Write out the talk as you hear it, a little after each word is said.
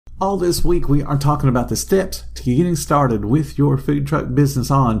All this week we are talking about the steps to getting started with your food truck business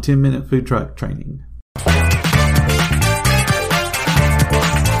on 10-Minute Food Truck Training.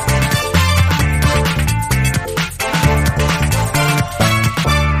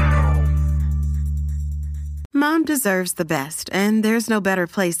 Mom deserves the best, and there's no better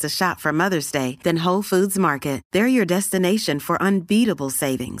place to shop for Mother's Day than Whole Foods Market. They're your destination for unbeatable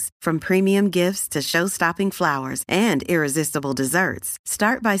savings, from premium gifts to show-stopping flowers and irresistible desserts.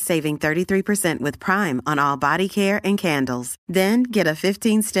 Start by saving 33% with Prime on all body care and candles. Then get a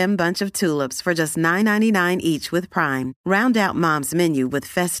 15-stem bunch of tulips for just $9.99 each with Prime. Round out Mom's menu with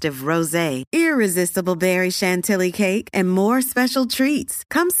festive rosé, irresistible berry chantilly cake, and more special treats.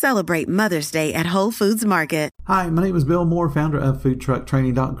 Come celebrate Mother's Day at Whole Foods Market. Hi, my name is Bill Moore, founder of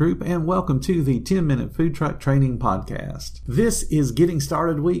FoodTruckTraining.group, and welcome to the 10-Minute Food Truck Training Podcast. This is Getting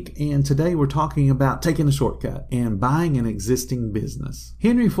Started Week, and today we're talking about taking a shortcut and buying an existing business.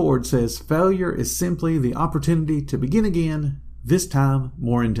 Henry Ford says failure is simply the opportunity to begin again, this time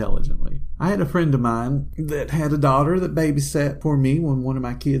more intelligently. I had a friend of mine that had a daughter that babysat for me when one of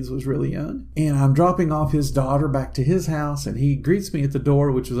my kids was really young. And I'm dropping off his daughter back to his house, and he greets me at the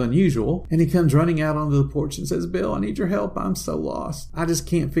door, which was unusual. And he comes running out onto the porch and says, "Bill, I need your help. I'm so lost. I just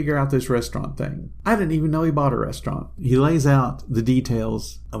can't figure out this restaurant thing." I didn't even know he bought a restaurant. He lays out the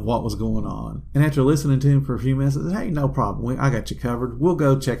details of what was going on. And after listening to him for a few minutes, I said, "Hey, no problem. I got you covered. We'll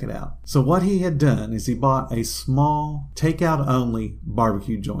go check it out." So what he had done is he bought a small takeout-only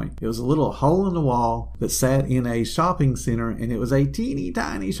barbecue joint. It was a little hole in the wall that sat in a shopping center, and it was a teeny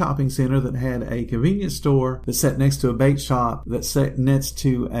tiny shopping center that had a convenience store that sat next to a bait shop that sat next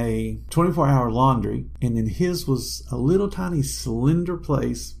to a 24-hour laundry, and then his was a little tiny slender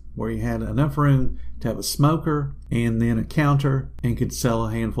place where he had enough room to have a smoker and then a counter and could sell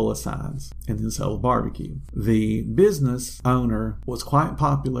a handful of sides and then sell a barbecue. The business owner was quite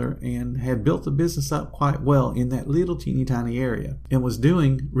popular and had built the business up quite well in that little teeny tiny area and was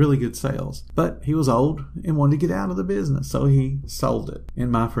doing really good sales. But he was old and wanted to get out of the business, so he sold it,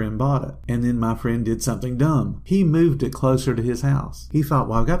 and my friend bought it. And then my friend did something dumb. He moved it closer to his house. He thought,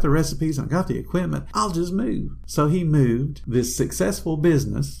 well, I've got the recipes, I've got the equipment, I'll just move. So he moved this successful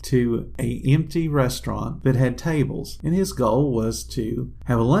business to an empty restaurant that had tables, and his goal was to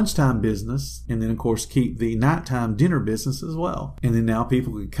have a lunchtime business and then of course keep the nighttime dinner business as well. And then now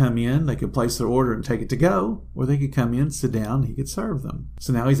people could come in, they could place their order and take it to go, or they could come in, sit down, he could serve them.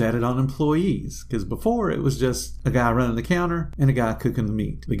 So now he's added on employees, because before it was just a guy running the counter and a guy cooking the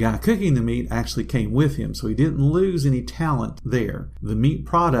meat. The guy cooking the meat actually came with him, so he didn't lose any talent there. The meat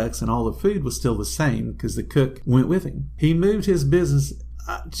products and all the food was still the same because the cook went with him. He moved his business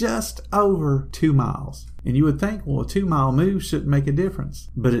just over 2 miles. And you would think, well, a 2-mile move shouldn't make a difference.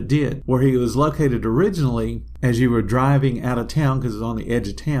 But it did. Where he was located originally, as you were driving out of town, because it was on the edge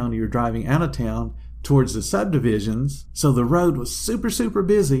of town, you were driving out of town towards the subdivisions. So the road was super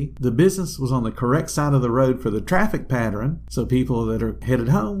busy. The business was on the correct side of the road for the traffic pattern. So people that are headed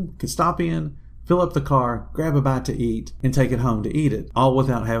home could stop in, fill up the car, grab a bite to eat, and take it home to eat it, all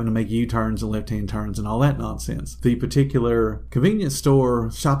without having to make U-turns and left-hand turns and all that nonsense. The particular convenience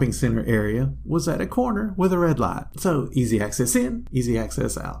store shopping center area was at a corner with a red light. So easy access in, easy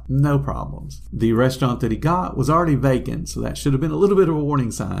access out. No problems. The restaurant that he got was already vacant, so that should have been a little bit of a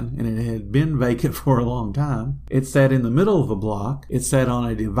warning sign, and it had been vacant for a long time. It sat in the middle of a block. It sat on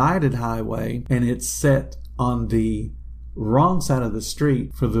a divided highway, and it sat on the wrong side of the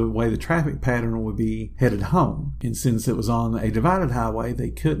street for the way the traffic pattern would be headed home. And since it was on a divided highway, they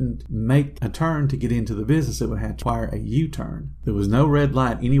couldn't make a turn to get into the business. It would have to require a U-turn. There was no red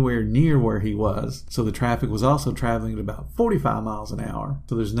light anywhere near where he was, so the traffic was also traveling at about 45 miles an hour,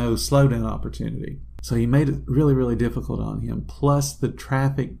 so there's no slowdown opportunity. So he made it really difficult on him. Plus the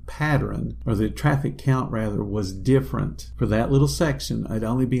traffic pattern, or the traffic count rather, was different for that little section. It'd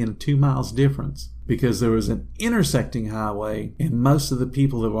only be in a 2 miles difference, because there was an intersecting highway, and most of the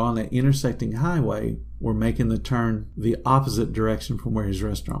people that were on that intersecting highway were making the turn the opposite direction from where his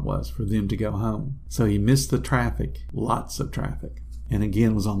restaurant was for them to go home. So he missed the traffic, lots of traffic, and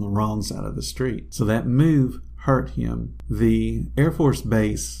again was on the wrong side of the street. So that move hurt him. The Air Force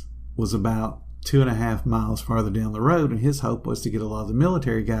base was about 2.5 miles farther down the road, and his hope was to get a lot of the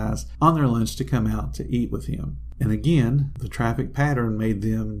military guys on their lunch to come out to eat with him. And again, the traffic pattern made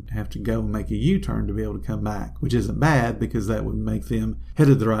them have to go and make a U-turn to be able to come back, which isn't bad because that would make them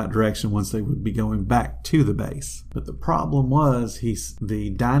headed the right direction once they would be going back to the base. But the problem was the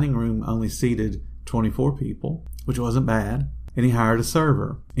dining room only seated 24 people, which wasn't bad. And he hired a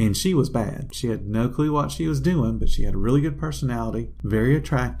server. And she was bad. She had no clue what she was doing, but she had a really good personality, very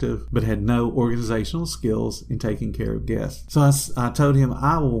attractive, but had no organizational skills in taking care of guests. So I told him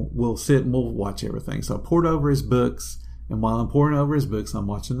I will sit and we'll watch everything. So I poured over his books. And while I'm pouring over his books, I'm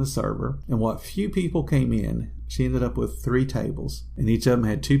watching the server. And what few people came in, she ended up with 3 tables. And each of them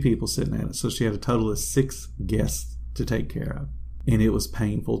had 2 people sitting at it. So she had a total of 6 guests to take care of. And it was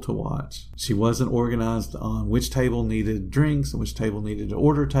painful to watch. She wasn't organized on which table needed drinks and which table needed an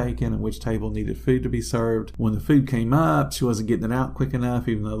order taken and which table needed food to be served. When the food came up, she wasn't getting it out quick enough,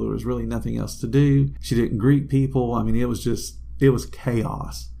 even though there was really nothing else to do. She didn't greet people. I mean, it was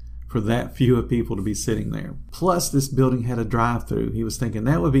chaos for that few of people to be sitting there. Plus, this building had a drive-through. He was thinking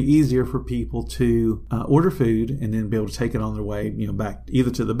that would be easier for people to order food and then be able to take it on their way, back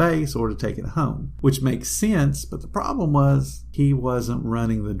either to the base or to take it home, which makes sense. But the problem was he wasn't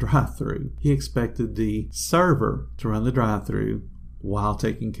running the drive-through. He expected the server to run the drive-through while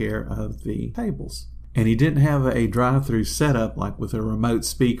taking care of the tables. And he didn't have a drive-through setup like with a remote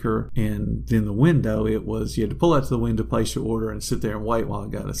speaker and then the window. It was you had to pull out to the window, place your order, and sit there and wait while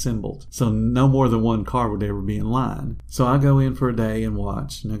it got assembled. So no more than one car would ever be in line. So I go in for a day and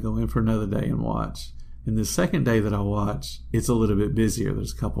watch, and I go in for another day and watch. And the second day that I watch, it's a little bit busier.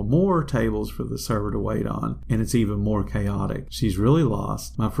 There's a couple more tables for the server to wait on, and it's even more chaotic. She's really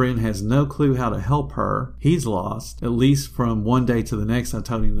lost. My friend has no clue how to help her. He's lost. At least from one day to the next, I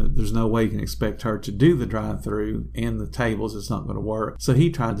told him that there's no way you can expect her to do the drive-through and the tables. It's not going to work. So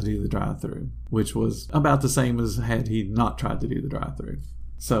he tried to do the drive-through, which was about the same as had he not tried to do the drive-through.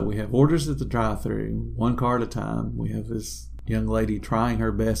 So we have orders at the drive-through, one car at a time. We have this young lady trying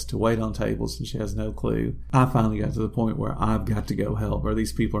her best to wait on tables, and she has no clue. I finally got to the point where I've got to go help, or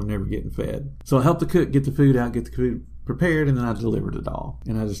these people are never getting fed. So I helped the cook get the food out, get the food prepared, and then I delivered it all.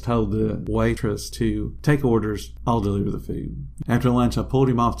 And I just told the waitress to take orders, I'll deliver the food. After lunch, I pulled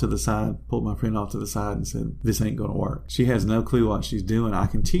my friend off to the side and said, this ain't going to work. She has no clue what she's doing. I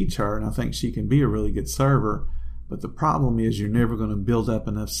can teach her, and I think she can be a really good server. But the problem is you're never going to build up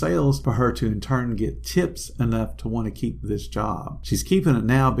enough sales for her to in turn get tips enough to want to keep this job. She's keeping it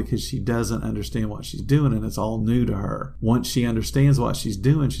now because she doesn't understand what she's doing and it's all new to her. Once she understands what she's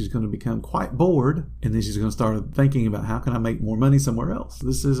doing, she's going to become quite bored, and then she's going to start thinking about how can I make more money somewhere else?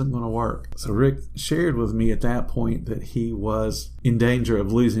 This isn't going to work. So Rick shared with me at that point that he was in danger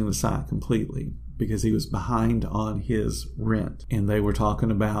of losing the site completely, because he was behind on his rent and they were talking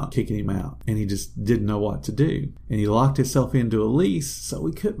about kicking him out, and he just didn't know what to do. And he locked himself into a lease, so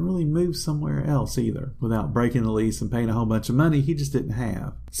he couldn't really move somewhere else either without breaking the lease and paying a whole bunch of money he just didn't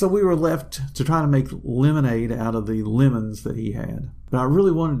have. So we were left to try to make lemonade out of the lemons that he had. But I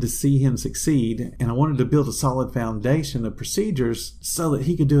really wanted to see him succeed, and I wanted to build a solid foundation of procedures so that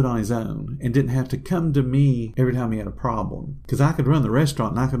he could do it on his own and didn't have to come to me every time he had a problem. Because I could run the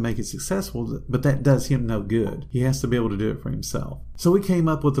restaurant and I could make it successful, but that does him no good. He has to be able to do it for himself. So we came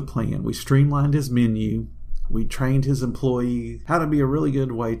up with a plan. We streamlined his menu. We trained his employee how to be a really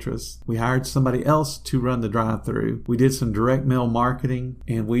good waitress. We hired somebody else to run the drive-thru. We did some direct mail marketing,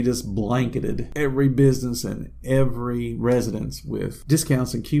 and we just blanketed every business and every residence with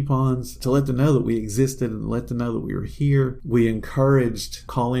discounts and coupons to let them know that we existed and let them know that we were here. We encouraged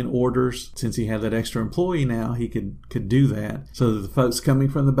call-in orders. Since he had that extra employee now, he could do that so that the folks coming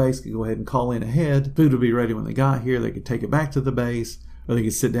from the base could go ahead and call in ahead. Food would be ready when they got here. They could take it back to the base, or they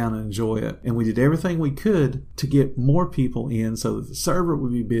could sit down and enjoy it. And we did everything we could to get more people in so that the server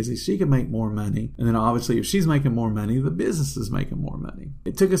would be busy, she could make more money. And then obviously if she's making more money, the business is making more money.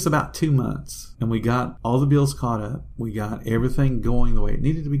 It took us about 2 months, and we got all the bills caught up. We got everything going the way it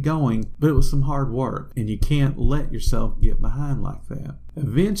needed to be going, but it was some hard work, and you can't let yourself get behind like that.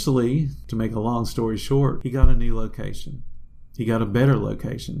 Eventually, to make a long story short, he got a new location. He got a better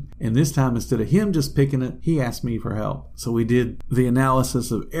location. And this time, instead of him just picking it, he asked me for help. So we did the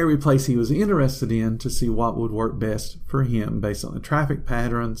analysis of every place he was interested in to see what would work best for him based on the traffic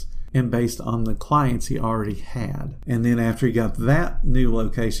patterns and based on the clients he already had. And then after he got that new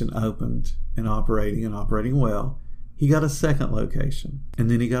location opened and operating well, he got a second location. And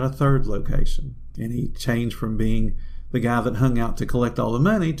then he got a third location. And he changed from being the guy that hung out to collect all the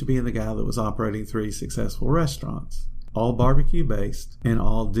money to being the guy that was operating 3 successful restaurants. All barbecue based and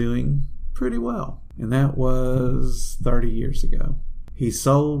all doing pretty well. And that was 30 years ago. He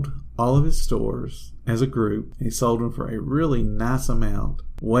sold all of his stores as a group. And he sold them for a really nice amount,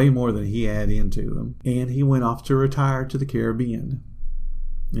 way more than he had into them. And he went off to retire to the Caribbean.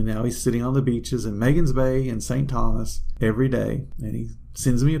 And now he's sitting on the beaches in Magens Bay and St. Thomas every day. And he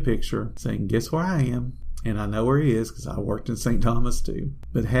sends me a picture saying, guess where I am? And I know where he is because I worked in St. Thomas too.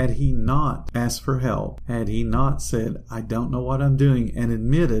 But had he not asked for help, had he not said, I don't know what I'm doing, and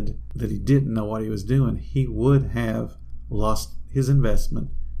admitted that he didn't know what he was doing, he would have lost his investment.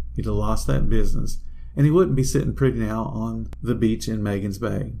 He'd have lost that business. And he wouldn't be sitting pretty now on the beach in Magens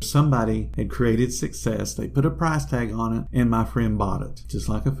Bay. Somebody had created success. They put a price tag on it, and my friend bought it, just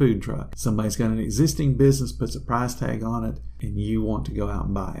like a food truck. Somebody's got an existing business, puts a price tag on it, and you want to go out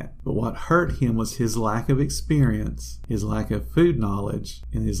and buy it. But what hurt him was his lack of experience, his lack of food knowledge,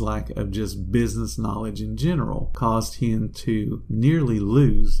 and his lack of just business knowledge in general caused him to nearly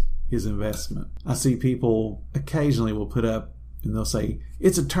lose his investment. I see people occasionally will put up and they'll say,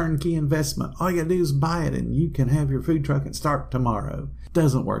 it's a turnkey investment. All you got to do is buy it and you can have your food truck and start tomorrow. It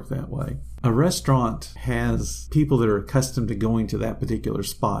doesn't work that way. A restaurant has people that are accustomed to going to that particular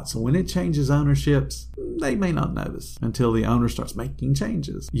spot. So when it changes ownerships, they may not notice until the owner starts making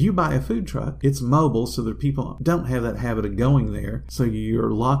changes. You buy a food truck, it's mobile, so that people don't have that habit of going there. So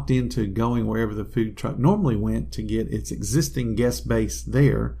you're locked into going wherever the food truck normally went to get its existing guest base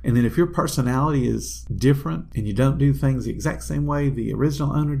there. And then if your personality is different and you don't do things the exact same way the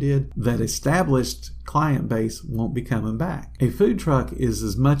original owner did, that established client base won't be coming back. A food truck is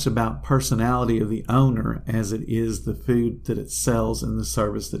as much about personality of the owner as it is the food that it sells and the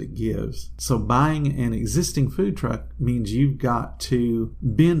service that it gives. So buying an existing food truck means you've got to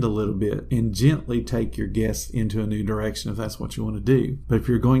bend a little bit and gently take your guests into a new direction if that's what you want to do. But if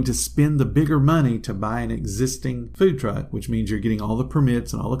you're going to spend the bigger money to buy an existing food truck, which means you're getting all the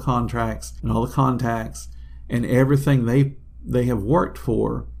permits and all the contracts and all the contacts and everything they have worked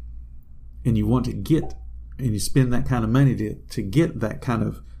for, and you want to get, and you spend that kind of money to get that kind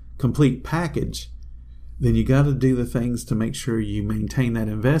of complete package, then you got to do the things to make sure you maintain that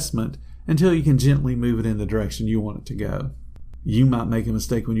investment until you can gently move it in the direction you want it to go. You might make a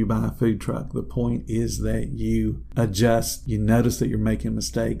mistake when you buy a food truck. The point is that you adjust. You notice that you're making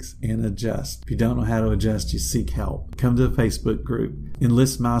mistakes and adjust. If you don't know how to adjust, you seek help. Come to the Facebook group.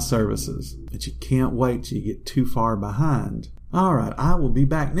 Enlist my services. But you can't wait till you get too far behind. All right, I will be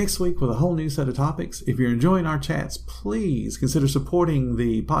back next week with a whole new set of topics. If you're enjoying our chats, please consider supporting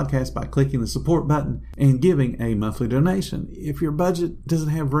the podcast by clicking the support button and giving a monthly donation. If your budget doesn't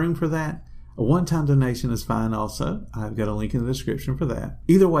have room for that, a one-time donation is fine also. I've got a link in the description for that.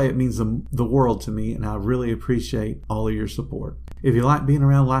 Either way, it means the world to me, and I really appreciate all of your support. If you like being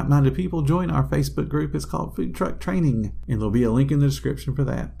around like-minded people, join our Facebook group. It's called Food Truck Training, and there'll be a link in the description for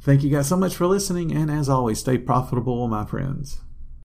that. Thank you guys so much for listening, and as always, stay profitable, my friends.